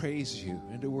praise you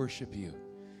and to worship you.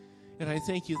 And I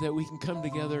thank you that we can come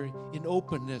together in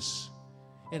openness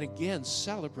and again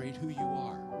celebrate who you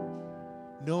are.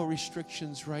 No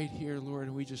restrictions right here, Lord,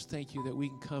 and we just thank you that we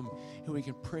can come and we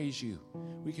can praise you.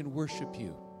 We can worship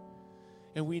you.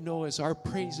 And we know as our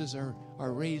praises are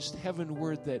raised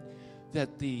heavenward that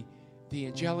the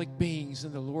angelic beings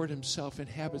and the Lord himself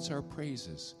inhabits our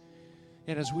praises.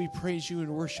 And as we praise you and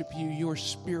worship you, your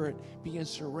spirit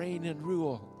begins to reign and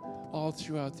rule all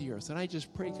throughout the earth. And I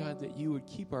just pray, God, that you would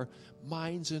keep our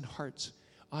minds and hearts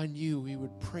on you. We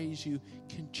would praise you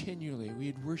continually.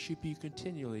 We'd worship you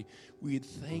continually. We'd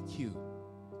thank you.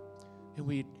 And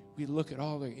we'd look at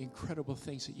all the incredible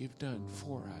things that you've done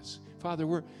for us. Father,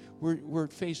 we're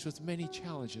faced with many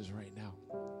challenges right now.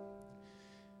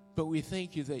 But we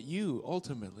thank you that you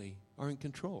ultimately are in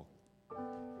control.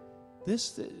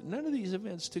 None of these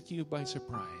events took you by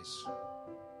surprise.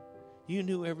 You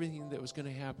knew everything that was going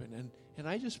to happen. And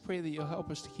I just pray that you'll help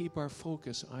us to keep our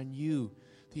focus on you,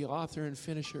 the author and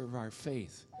finisher of our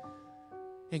faith.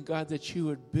 And God, that you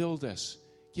would build us,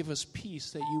 give us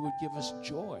peace, that you would give us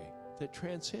joy that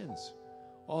transcends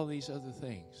all these other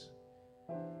things.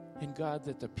 And God,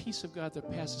 that the peace of God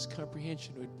that passes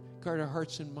comprehension would guard our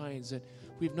hearts and minds, that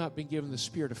we've not been given the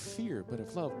spirit of fear, but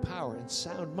of love, power, and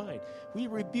sound mind. We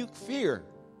rebuke fear.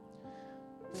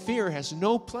 Fear has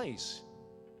no place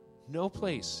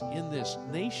in this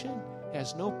nation,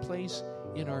 has no place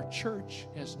in our church,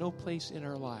 has no place in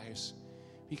our lives,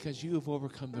 because you have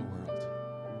overcome the world.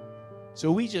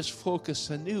 So we just focus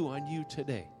anew on you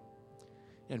today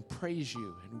and praise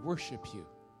you and worship you.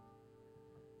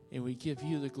 And we give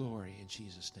you the glory in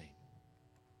Jesus' name.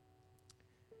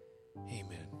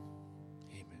 Amen.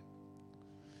 Amen.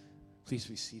 Please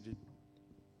be seated.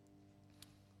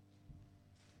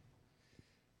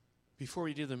 Before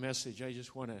we do the message, I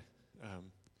just want to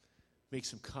make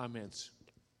some comments.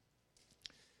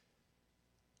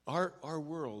 Our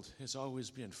world has always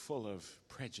been full of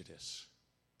prejudice,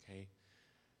 okay?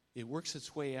 It works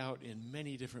its way out in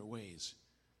many different ways.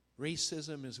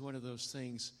 Racism is one of those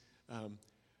things.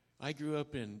 I grew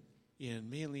up grew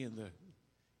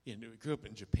up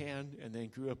in Japan, and then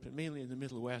grew up mainly in the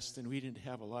Middle West, and we didn't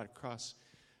have a lot of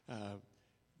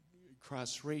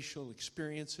cross-racial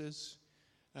experiences,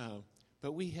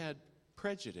 but we had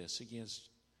prejudice against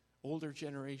older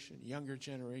generation, younger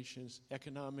generations,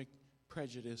 economic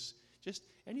prejudice, just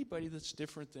anybody that's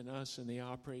different than us and they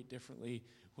operate differently,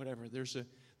 whatever. There's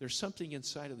something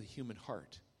inside of the human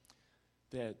heart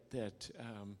that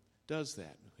does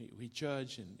that. We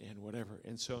judge and whatever.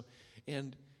 And so,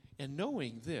 and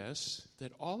knowing this,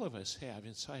 that all of us have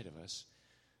inside of us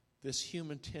this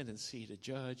human tendency to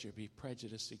judge or be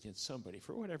prejudiced against somebody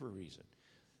for whatever reason.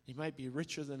 They might be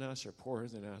richer than us or poorer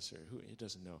than us, or who it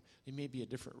doesn't know. They may be a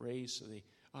different race, so they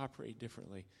operate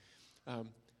differently.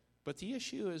 But the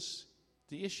issue is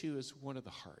one of the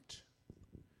heart.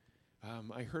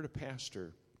 I heard the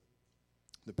pastor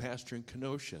in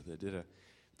Kenosha that did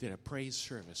a praise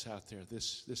service out there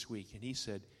this week, and he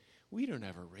said, "We don't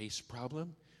have a race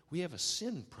problem. We have a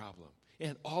sin problem,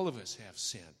 and all of us have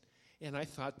sin." And I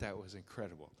thought that was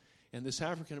incredible. And this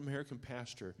African-American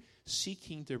pastor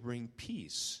seeking to bring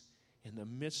peace in the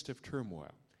midst of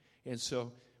turmoil. And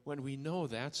so when we know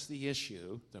that's the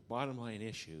issue, the bottom line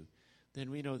issue,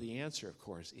 then we know the answer, of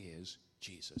course, is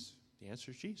Jesus. The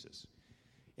answer is Jesus.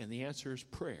 And the answer is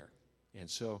prayer. And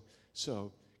so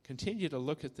continue to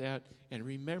look at that and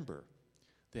remember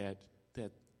that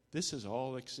this has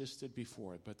all existed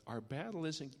before. But our battle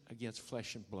isn't against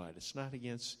flesh and blood. It's not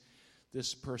against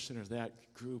this person or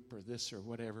that group or this or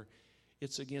whatever.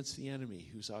 It's against the enemy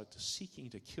who's out seeking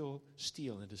to kill,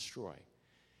 steal, and destroy.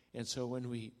 And so when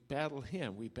we battle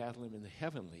him in the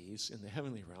heavenlies, in the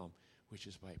heavenly realm, which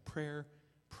is by prayer,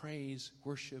 praise,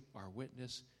 worship, our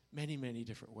witness, many, many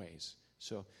different ways.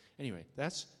 So anyway,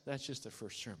 that's just the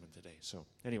first sermon today. So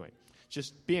anyway,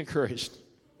 just be encouraged.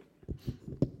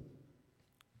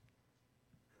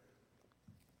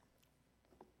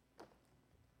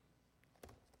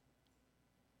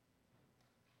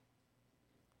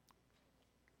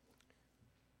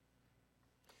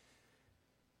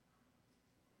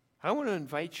 I want to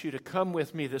invite you to come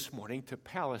with me this morning to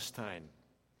Palestine.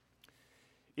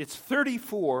 It's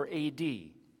 34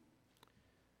 A.D.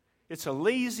 It's a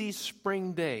lazy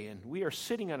spring day, and we are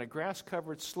sitting on a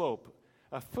grass-covered slope,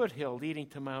 a foothill leading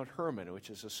to Mount Hermon, which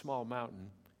is a small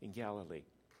mountain in Galilee.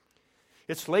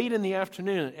 It's late in the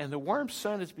afternoon, and the warm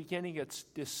sun is beginning its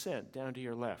descent down to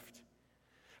your left.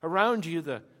 Around you,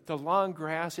 in the long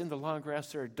grass,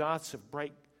 there are dots of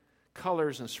bright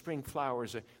colors and spring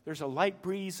flowers. There's a light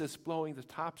breeze that's blowing the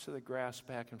tops of the grass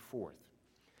back and forth.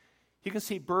 You can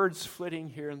see birds flitting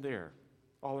here and there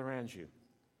all around you.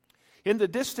 In the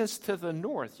distance to the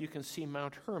north, you can see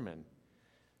Mount Hermon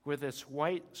with its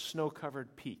white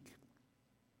snow-covered peak.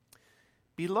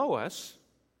 Below us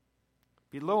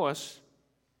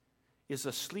is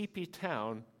a sleepy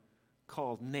town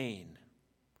called Nain.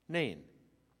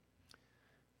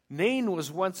 Nain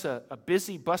was once a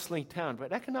busy, bustling town,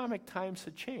 but economic times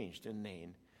had changed in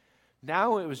Nain.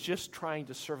 Now it was just trying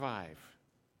to survive.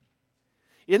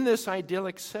 In this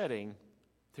idyllic setting,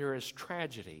 there is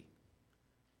tragedy,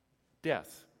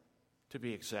 death, to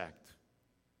be exact.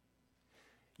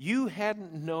 You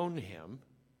hadn't known him,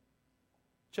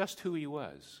 just who he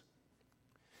was.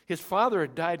 His father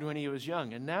had died when he was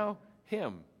young, and now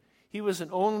him. He was an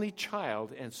only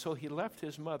child, and so he left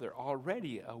his mother,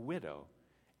 already a widow,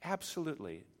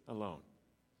 absolutely alone.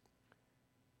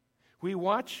 We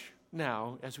watch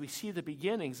now as we see the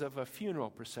beginnings of a funeral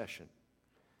procession.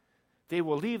 They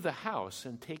will leave the house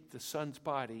and take the son's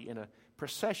body in a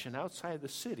procession outside the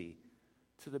city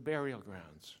to the burial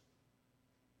grounds.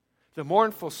 The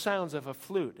mournful sounds of a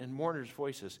flute and mourners'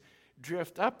 voices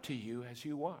drift up to you as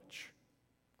you watch.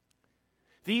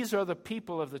 These are the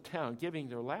people of the town giving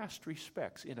their last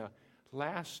respects in a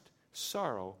last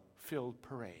sorrow-filled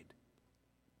parade.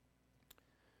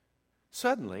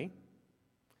 Suddenly,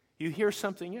 you hear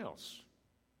something else.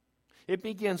 It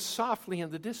begins softly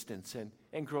in the distance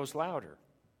and grows louder.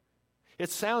 It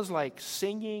sounds like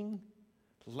singing,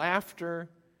 laughter,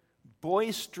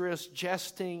 boisterous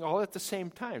jesting, all at the same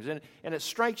time. And it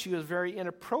strikes you as very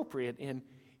inappropriate and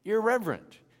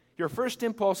irreverent. Your first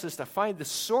impulse is to find the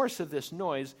source of this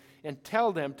noise and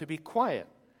tell them to be quiet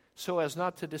so as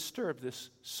not to disturb this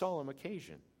solemn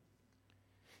occasion.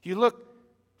 You look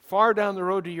far down the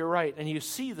road to your right and you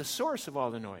see the source of all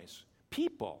the noise.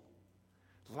 People.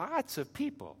 Lots of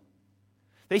people.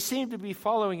 They seem to be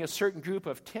following a certain group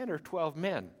of 10 or 12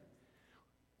 men,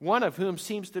 one of whom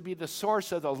seems to be the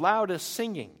source of the loudest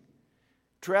singing,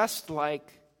 dressed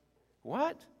like,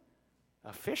 what?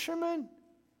 A fisherman?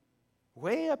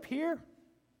 Way up here?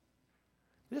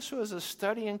 This was a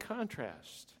study in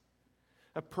contrast.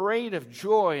 A parade of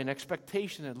joy and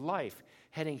expectation in life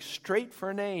heading straight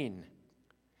for Nain.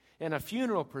 And a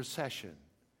funeral procession,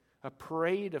 a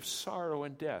parade of sorrow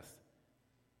and death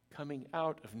coming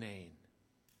out of Nain.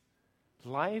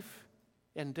 Life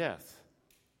and death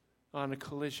on a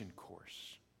collision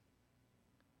course.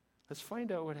 Let's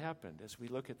find out what happened as we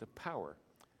look at the power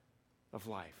of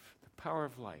life. The power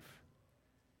of life.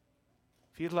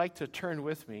 If you'd like to turn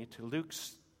with me to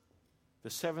Luke's, the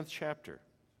 7th chapter.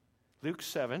 Luke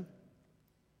 7.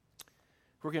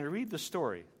 We're going to read the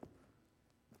story.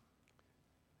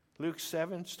 Luke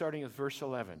 7, starting with verse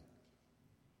 11.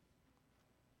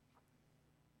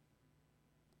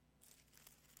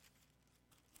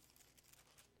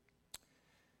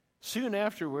 Soon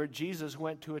afterward, Jesus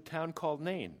went to a town called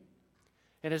Nain,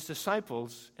 and his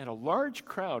disciples and a large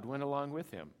crowd went along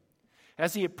with him.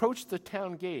 As he approached the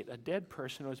town gate, a dead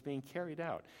person was being carried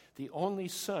out, the only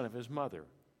son of his mother,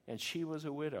 and she was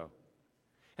a widow.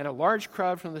 And a large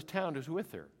crowd from the town was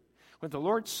with her. When the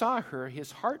Lord saw her,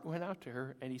 his heart went out to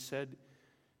her, and he said,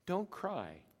 "Don't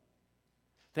cry."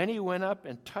 Then he went up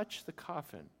and touched the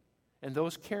coffin, and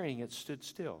those carrying it stood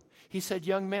still. He said,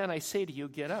 "Young man, I say to you,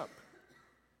 get up."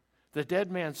 The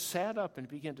dead man sat up and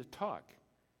began to talk,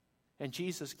 and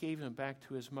Jesus gave him back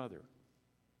to his mother.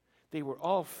 They were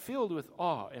all filled with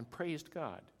awe and praised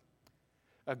God.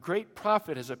 "A great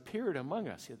prophet has appeared among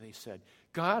us," they said.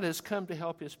 "God has come to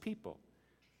help his people."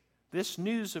 This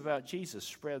news about Jesus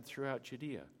spread throughout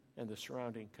Judea and the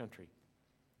surrounding country.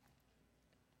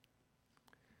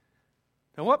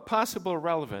 Now, what possible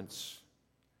relevance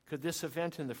could this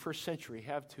event in the first century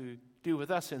have to do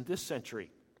with us in this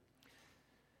century?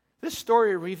 This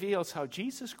story reveals how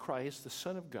Jesus Christ, the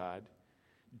Son of God,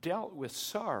 dealt with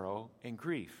sorrow and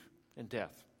grief and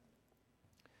death.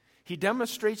 He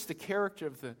demonstrates the character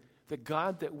of the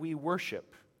God that we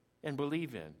worship and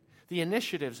believe in, the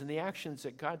initiatives and the actions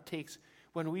that God takes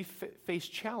when we face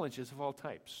challenges of all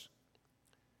types.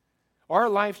 Our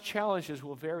life challenges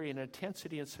will vary in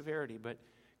intensity and severity, but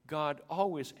God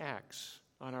always acts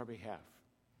on our behalf.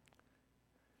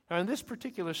 Now, in this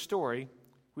particular story,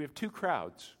 we have two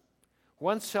crowds.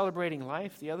 One celebrating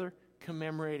life, the other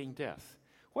commemorating death.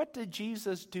 What did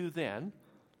Jesus do then?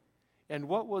 And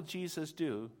what will Jesus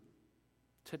do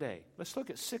today? Let's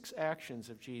look at 6 actions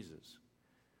of Jesus.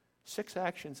 6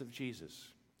 actions of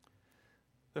Jesus.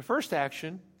 The first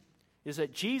action is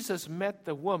that Jesus met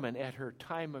the woman at her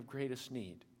time of greatest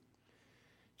need.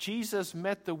 Jesus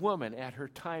met the woman at her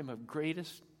time of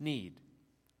greatest need.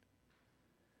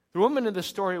 The woman in the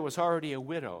story was already a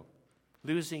widow.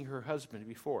 losing her husband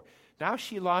before. Now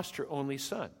she lost her only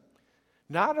son.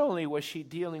 Not only was she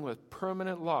dealing with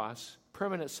permanent loss,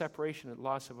 permanent separation and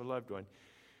loss of a loved one,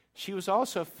 she was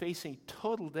also facing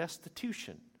total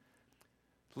destitution,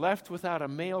 left without a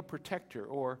male protector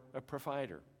or a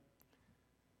provider.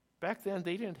 Back then,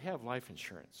 they didn't have life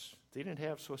insurance. They didn't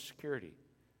have Social Security.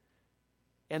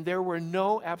 And there were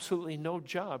absolutely no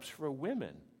jobs for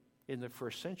women in the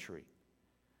first century.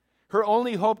 Her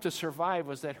only hope to survive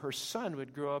was that her son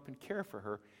would grow up and care for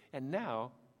her, and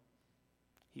now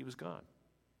he was gone.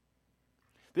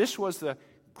 This was the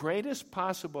greatest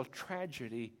possible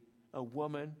tragedy a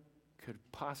woman could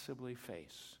possibly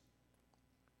face.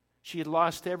 She had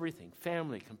lost everything: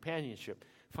 family, companionship,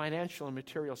 financial and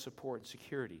material support, and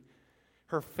security.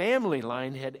 Her family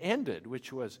line had ended,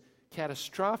 which was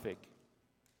catastrophic,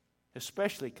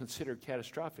 especially considered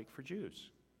catastrophic for Jews.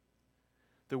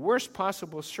 The worst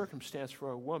possible circumstance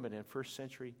for a woman in first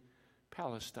century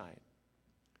Palestine.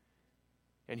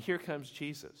 And here comes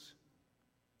Jesus.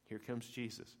 Here comes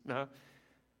Jesus. Now,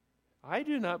 I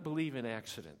do not believe in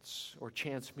accidents or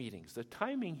chance meetings. The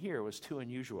timing here was too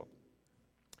unusual.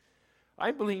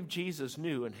 I believe Jesus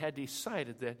knew and had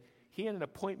decided that he had an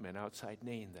appointment outside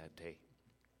Nain that day.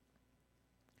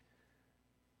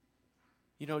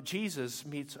 You know, Jesus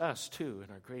meets us too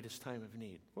in our greatest time of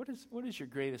need. What is your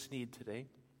greatest need today?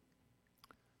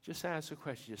 Just ask a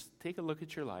question. Just take a look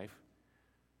at your life.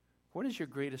 What is your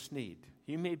greatest need?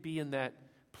 You may be in that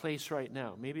place right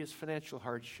now. Maybe it's financial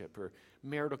hardship or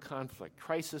marital conflict,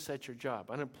 crisis at your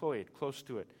job, unemployed, close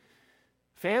to it.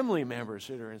 Family members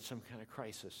that are in some kind of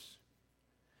crisis.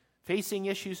 Facing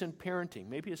issues in parenting.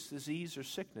 Maybe it's disease or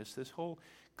sickness, this whole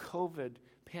COVID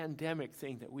pandemic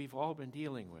thing that we've all been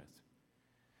dealing with.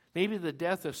 Maybe the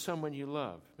death of someone you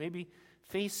love. Maybe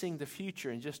facing the future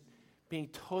and just being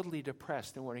totally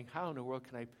depressed and wondering, how in the world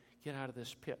can I get out of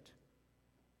this pit?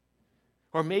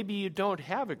 Or maybe you don't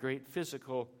have a great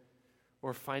physical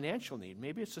or financial need.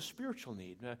 Maybe it's a spiritual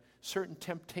need, a certain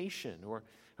temptation or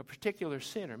a particular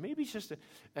sin. Or maybe it's just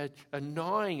a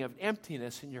gnawing of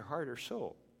emptiness in your heart or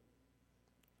soul.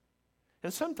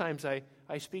 And sometimes I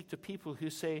speak to people who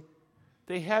say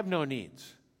they have no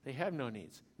needs. They have no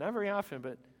needs. Not very often,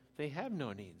 but they have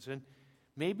no needs. And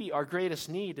maybe our greatest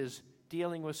need is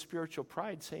dealing with spiritual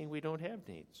pride, saying we don't have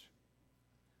needs.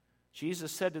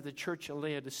 Jesus said to the church in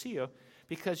Laodicea,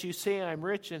 because you say I'm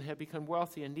rich and have become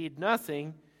wealthy and need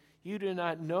nothing, you do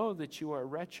not know that you are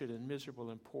wretched and miserable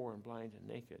and poor and blind and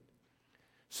naked.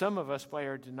 Some of us, by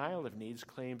our denial of needs,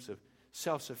 claims of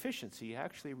self-sufficiency,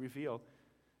 actually reveal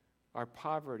our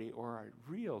poverty or our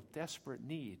real desperate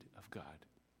need of God.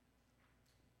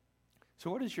 So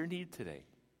what is your need today?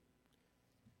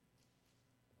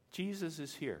 Jesus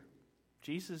is here.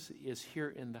 Jesus is here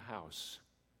in the house.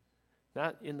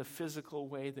 Not in the physical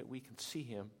way that we can see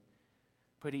him,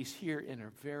 but he's here in a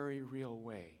very real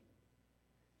way.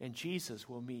 And Jesus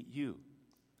will meet you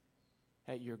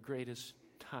at your greatest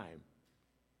time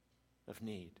of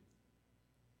need.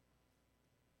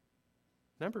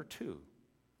 Number 2,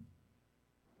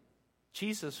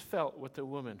 Jesus felt what the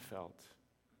woman felt.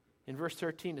 In verse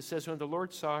 13, it says, when the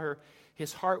Lord saw her,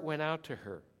 his heart went out to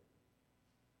her.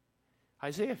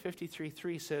 Isaiah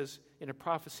 53:3 says, in a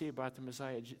prophecy about the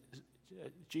Messiah,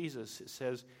 Jesus, it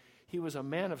says, he was a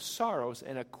man of sorrows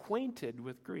and acquainted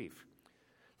with grief.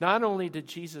 Not only did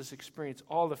Jesus experience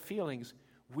all the feelings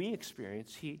we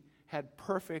experience, he had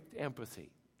perfect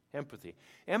empathy.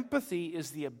 Empathy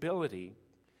is the ability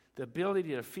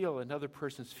to feel another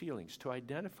person's feelings, to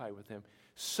identify with them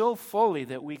so fully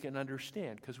that we can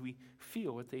understand because we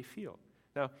feel what they feel.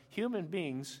 Now, human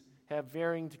beings have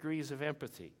varying degrees of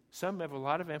empathy. Some have a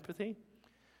lot of empathy,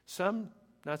 some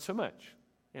not so much.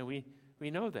 And we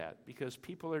know that because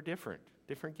people are different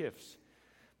gifts.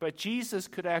 But Jesus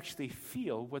could actually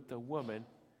feel what the woman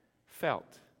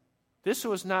felt. This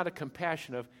was not a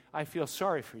compassion of, I feel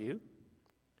sorry for you.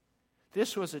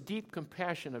 This was a deep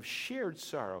compassion of shared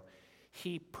sorrow.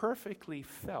 He perfectly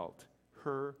felt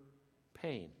her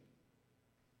pain.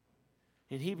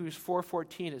 In Hebrews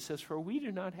 4:14 it says, for we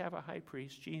do not have a high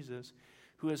priest, Jesus,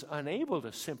 who is unable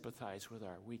to sympathize with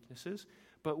our weaknesses,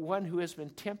 but one who has been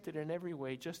tempted in every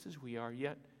way just as we are,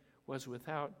 yet was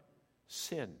without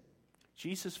sin.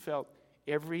 Jesus felt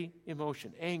every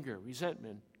emotion: anger,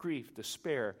 resentment, grief,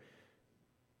 despair,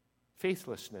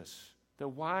 faithlessness, the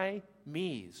why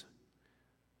me's.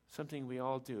 Something we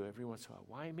all do every once in a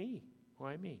while. Why me?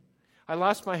 Why me? I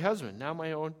lost my husband, now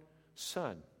my own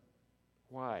son.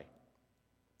 Why?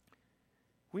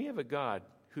 We have a God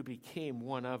who became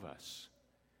one of us.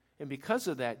 And because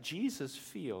of that, Jesus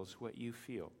feels what you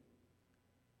feel.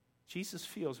 Jesus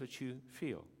feels what you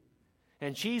feel.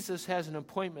 And Jesus has an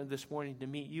appointment this morning to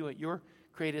meet you at your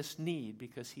greatest need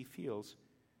because he feels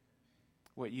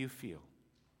what you feel.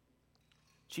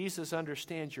 Jesus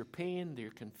understands your pain,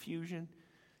 your confusion,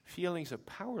 feelings of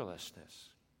powerlessness.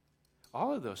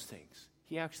 All of those things.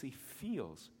 He actually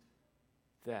feels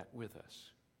that with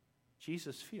us.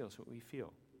 Jesus feels what we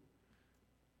feel.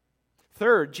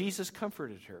 Third, Jesus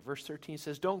comforted her. Verse 13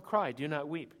 says, don't cry, do not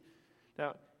weep.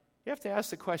 Now, you have to ask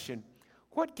the question,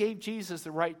 what gave Jesus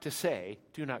the right to say,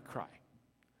 do not cry?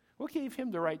 What gave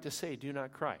him the right to say, do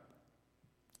not cry?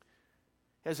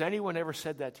 Has anyone ever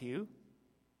said that to you?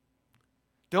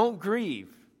 Don't grieve,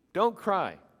 don't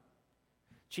cry.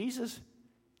 Jesus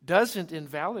doesn't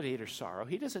invalidate her sorrow.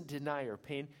 He doesn't deny her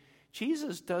pain.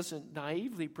 Jesus doesn't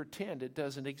naively pretend it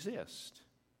doesn't exist.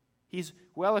 He's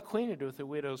well acquainted with the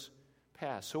widow's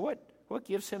past. So what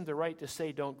gives him the right to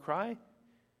say, don't cry?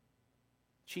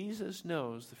 Jesus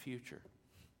knows the future.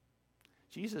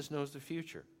 Jesus knows the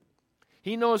future.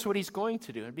 He knows what he's going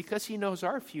to do. And because he knows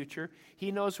our future,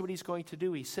 he knows what he's going to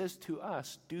do. He says to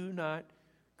us, do not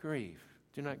grieve.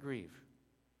 Do not grieve.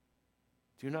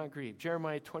 Do not grieve.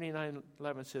 Jeremiah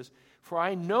 29:11 says, for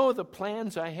I know the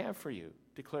plans I have for you,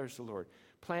 declares the Lord.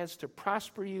 Plans to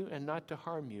prosper you and not to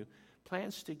harm you.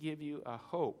 Plans to give you a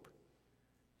hope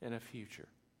and a future.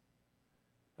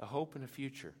 A hope and a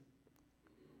future.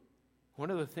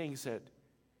 One of the things that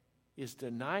is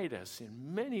denied us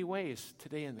in many ways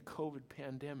today in the COVID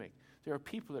pandemic, there are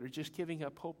people that are just giving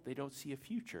up hope. They don't see a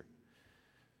future.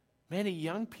 Many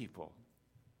young people,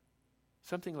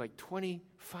 something like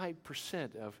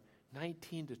 25% of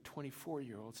 19 to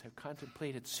 24-year-olds have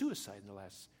contemplated suicide in the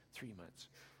last 3 months.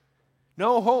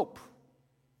 No hope.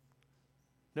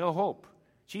 No hope.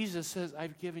 Jesus says,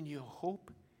 I've given you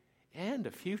hope and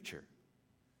a future.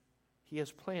 He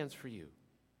has plans for you.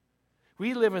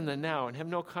 We live in the now and have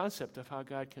no concept of how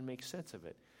God can make sense of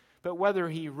it. But whether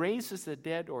he raises the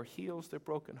dead or heals the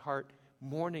broken heart,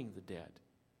 mourning the dead,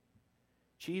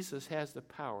 Jesus has the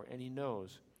power and he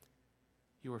knows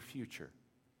your future.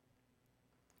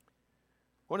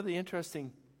 One of the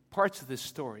interesting parts of this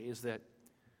story is that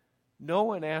no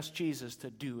one asked Jesus to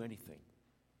do anything.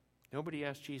 Nobody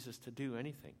asked Jesus to do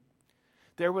anything.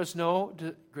 There was no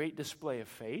great display of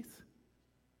faith.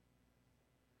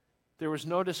 There was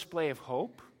no display of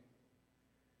hope.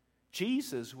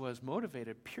 Jesus was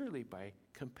motivated purely by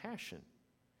compassion.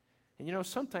 And you know,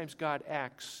 sometimes God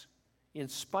acts in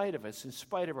spite of us, in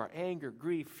spite of our anger,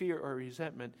 grief, fear, or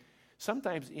resentment.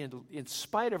 Sometimes in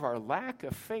spite of our lack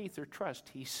of faith or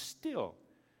trust, he still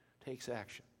takes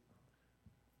action.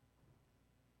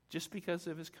 Just because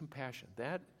of his compassion.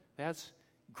 That's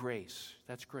grace.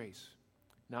 That's grace.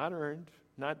 Not earned,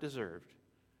 not deserved.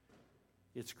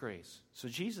 It's grace. So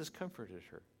Jesus comforted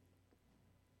her.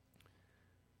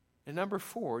 And number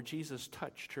 4, Jesus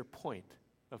touched her point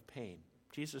of pain.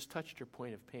 Jesus touched her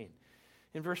point of pain.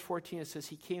 In verse 14 it says,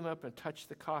 he came up and touched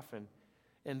the coffin,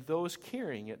 and those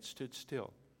carrying it stood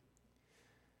still.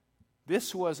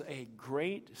 This was a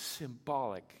great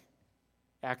symbolic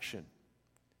action.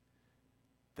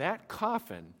 That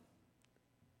coffin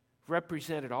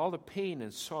represented all the pain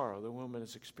and sorrow the woman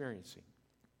is experiencing.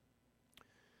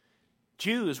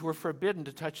 Jews were forbidden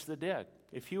to touch the dead.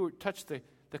 If you touched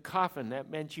the coffin, that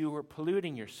meant you were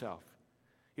polluting yourself.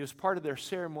 It was part of their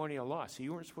ceremonial law, so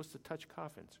you weren't supposed to touch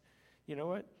coffins. You know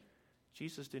what?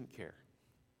 Jesus didn't care.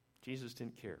 Jesus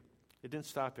didn't care. It didn't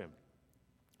stop him.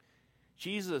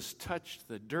 Jesus touched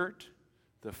the dirt,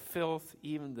 the filth,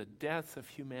 even the death of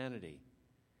humanity,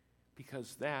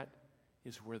 because that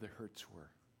is where the hurts were.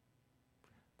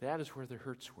 That is where the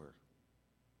hurts were.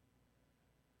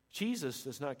 Jesus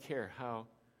does not care how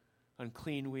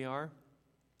unclean we are,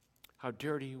 how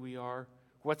dirty we are,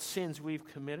 what sins we've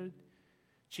committed.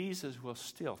 Jesus will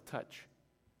still touch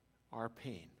our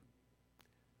pain.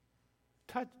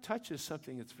 Touch is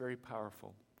something that's very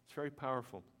powerful. It's very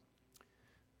powerful.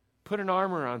 Put an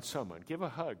arm around someone. Give a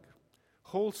hug.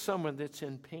 Hold someone that's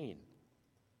in pain.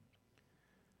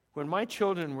 When my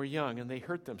children were young and they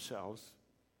hurt themselves,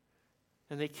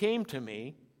 and they came to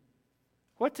me,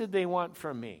 what did they want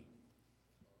from me?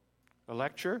 A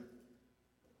lecture?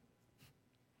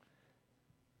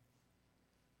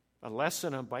 A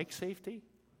lesson on bike safety?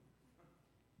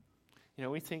 You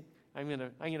know, we think, I'm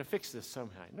gonna fix this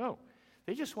somehow. No.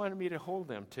 They just wanted me to hold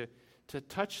them, to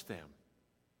touch them.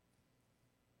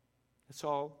 That's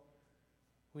all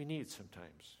we need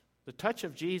sometimes. The touch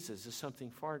of Jesus is something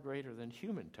far greater than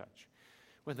human touch.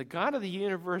 When the God of the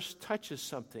universe touches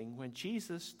something, when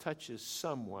Jesus touches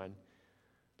someone,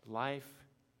 life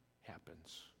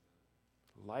happens.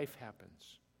 Life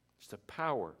happens. It's the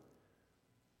power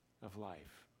of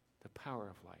life. The power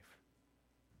of life.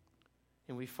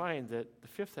 And we find that the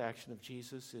fifth action of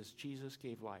Jesus is Jesus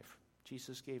gave life.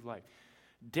 Jesus gave life.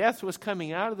 Death was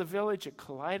coming out of the village. It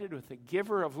collided with the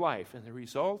giver of life. And the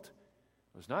result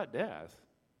was not death.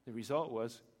 The result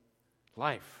was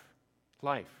life.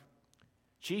 Life.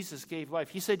 Jesus gave life.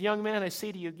 He said, "Young man, I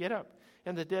say to you, get up."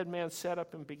 And the dead man sat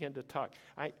up and began to talk.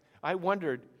 I've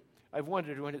wondered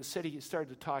when it said he started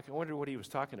to talk, I wondered what he was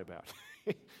talking about.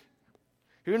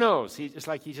 Who knows? He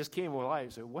just came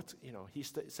alive. So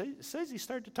it says he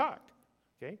started to talk.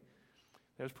 Okay?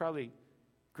 That was probably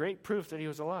great proof that he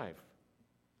was alive.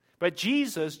 But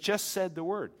Jesus just said the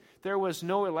word. There was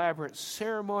no elaborate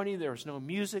ceremony. There was no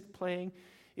music playing.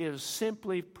 It was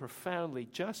simply, profoundly,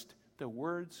 just the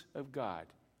words of God.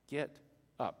 Get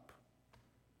up.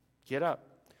 Get up.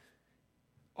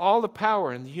 All the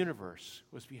power in the universe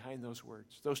was behind those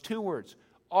words. Those two words.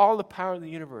 All the power of the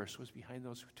universe was behind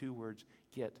those two words.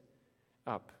 Get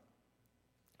up.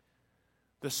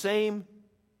 The same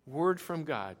word from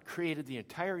God created the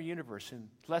entire universe in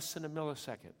less than a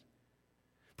millisecond.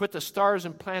 Put the stars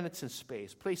and planets in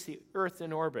space, placed the earth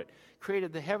in orbit,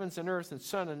 created the heavens and earth and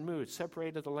sun and moon,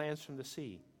 separated the lands from the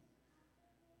sea.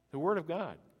 The Word of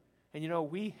God. And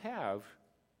we have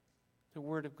the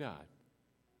Word of God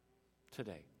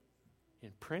today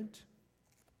in print,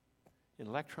 in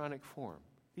electronic form.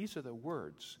 These are the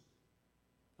words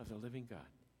of the living God.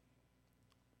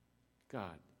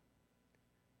 God.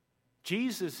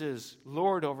 Jesus is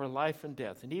Lord over life and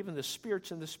death, and even the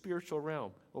spirits in the spiritual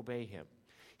realm obey him.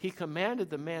 He commanded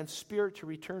the man's spirit to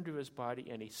return to his body,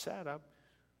 and he sat up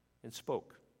and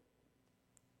spoke.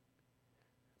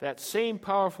 That same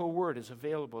powerful word is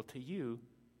available to you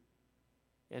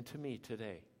and to me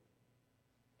today.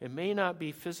 It may not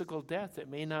be physical death. It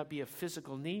may not be a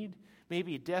physical need.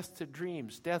 Maybe death to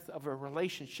dreams, death of a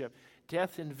relationship,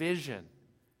 death in vision.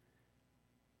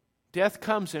 Death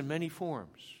comes in many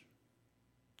forms.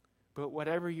 But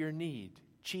whatever your need,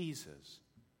 Jesus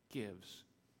gives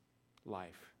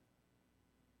life.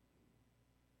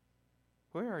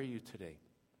 Where are you today?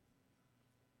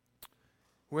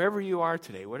 Wherever you are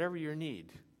today, whatever your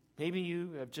need, maybe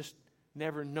you have just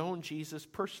never known Jesus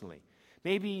personally.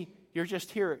 Maybe you're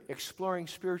just here exploring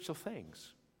spiritual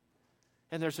things.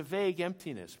 And there's a vague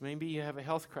emptiness. Maybe you have a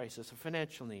health crisis, a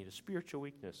financial need, a spiritual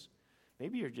weakness.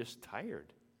 Maybe you're just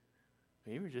tired.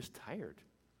 Maybe you're just tired.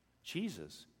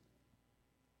 Jesus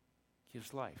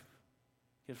gives life.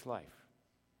 Gives life.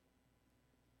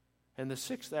 And the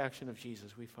sixth action of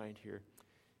Jesus we find here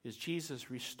is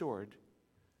Jesus restored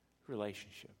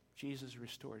relationship. Jesus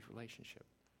restored relationship.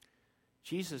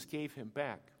 Jesus gave him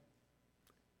back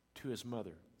to his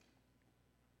mother.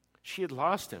 She had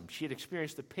lost him. She had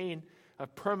experienced the pain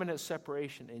of permanent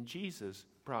separation, and Jesus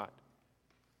brought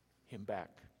him back.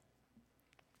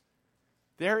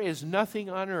 There is nothing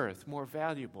on earth more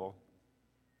valuable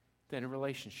than a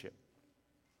relationship.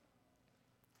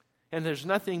 And there's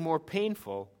nothing more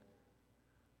painful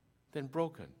than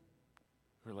broken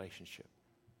relationship.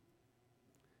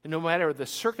 And no matter the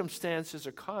circumstances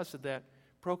or cause of that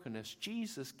brokenness,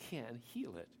 Jesus can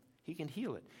heal it. He can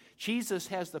heal it. Jesus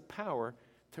has the power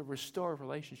to restore a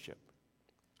relationship.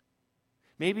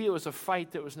 Maybe it was a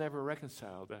fight that was never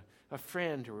reconciled, a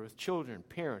friend or with children,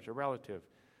 parent, or relative.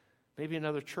 Maybe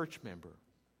another church member.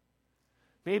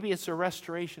 Maybe it's a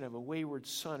restoration of a wayward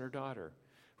son or daughter,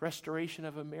 restoration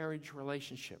of a marriage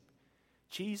relationship.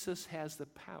 Jesus has the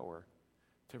power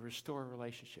to restore a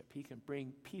relationship. He can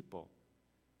bring people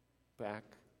back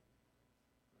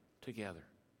together.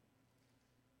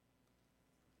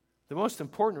 The most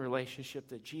important relationship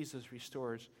that Jesus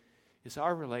restores is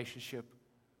our relationship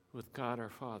with God our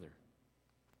Father,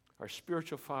 our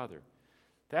spiritual Father.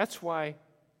 That's why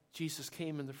Jesus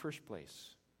came in the first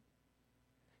place.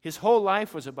 His whole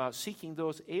life was about seeking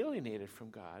those alienated from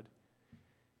God,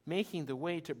 making the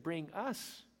way to bring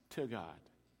us to God.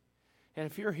 And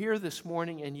if you're here this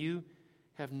morning and you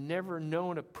have never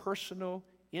known a personal,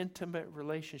 intimate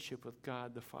relationship with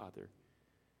God the Father,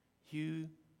 you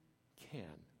can.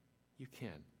 You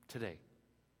can today.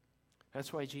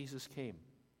 That's why Jesus came.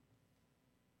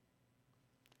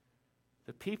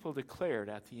 The people declared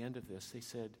at the end of this, they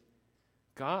said,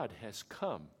 God has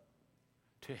come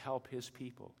to help his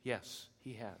people. Yes,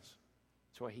 he has.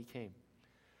 That's why he came.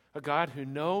 A God who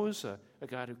knows, a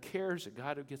God who cares, a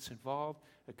God who gets involved,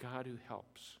 a God who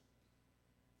helps.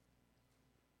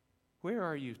 Where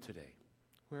are you today?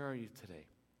 Where are you today?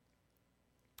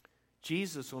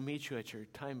 Jesus will meet you at your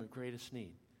time of greatest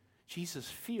need. Jesus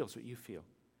feels what you feel.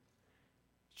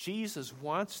 Jesus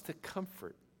wants to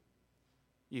comfort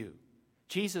you.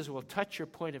 Jesus will touch your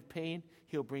point of pain.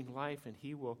 He'll bring life, and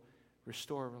he will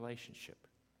restore a relationship.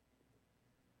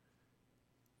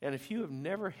 And if you have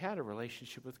never had a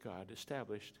relationship with God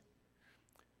established,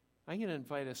 I'm going to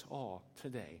invite us all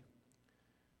today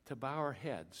to bow our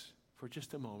heads for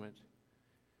just a moment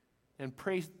and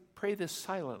pray this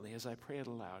silently as I pray it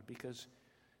aloud, because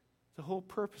the whole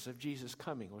purpose of Jesus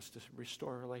coming was to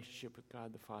restore a relationship with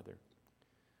God the Father.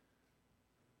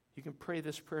 You can pray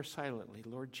this prayer silently.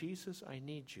 Lord Jesus, I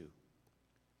need you.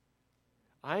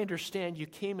 I understand you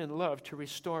came in love to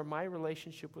restore my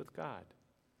relationship with God.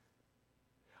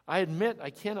 I admit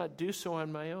I cannot do so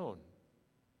on my own.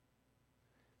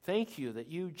 Thank you that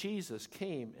you, Jesus,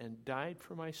 came and died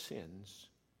for my sins,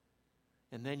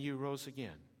 and then you rose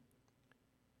again.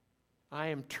 I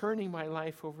am turning my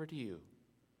life over to you.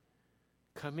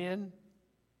 Come in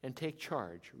and take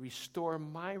charge. Restore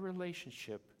my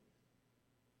relationship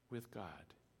with God.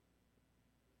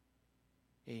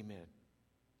 Amen.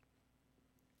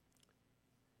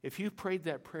 If you prayed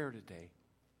that prayer today,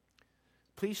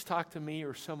 please talk to me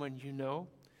or someone you know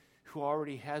who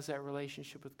already has that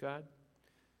relationship with God.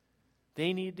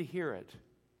 They need to hear it,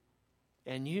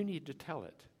 and you need to tell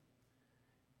it.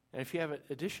 And if you have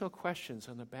additional questions,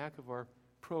 on the back of our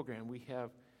program, we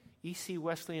have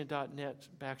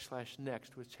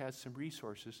ecwesleyan.net/next, which has some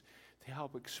resources to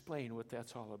help explain what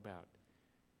that's all about.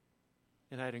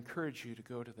 And I'd encourage you to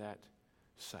go to that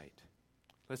site.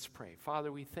 Let's pray.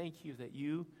 Father, we thank you that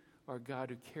you are God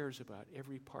who cares about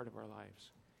every part of our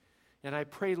lives. And I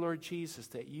pray, Lord Jesus,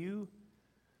 that you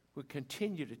would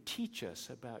continue to teach us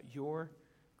about your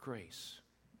grace,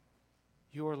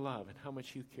 your love, and how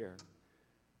much you care.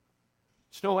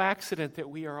 It's no accident that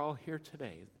we are all here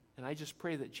today. And I just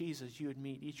pray that, Jesus, you would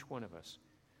meet each one of us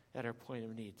at our point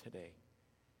of need today.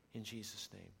 In Jesus'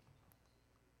 name,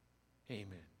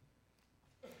 amen.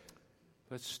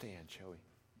 Let's stand, shall we?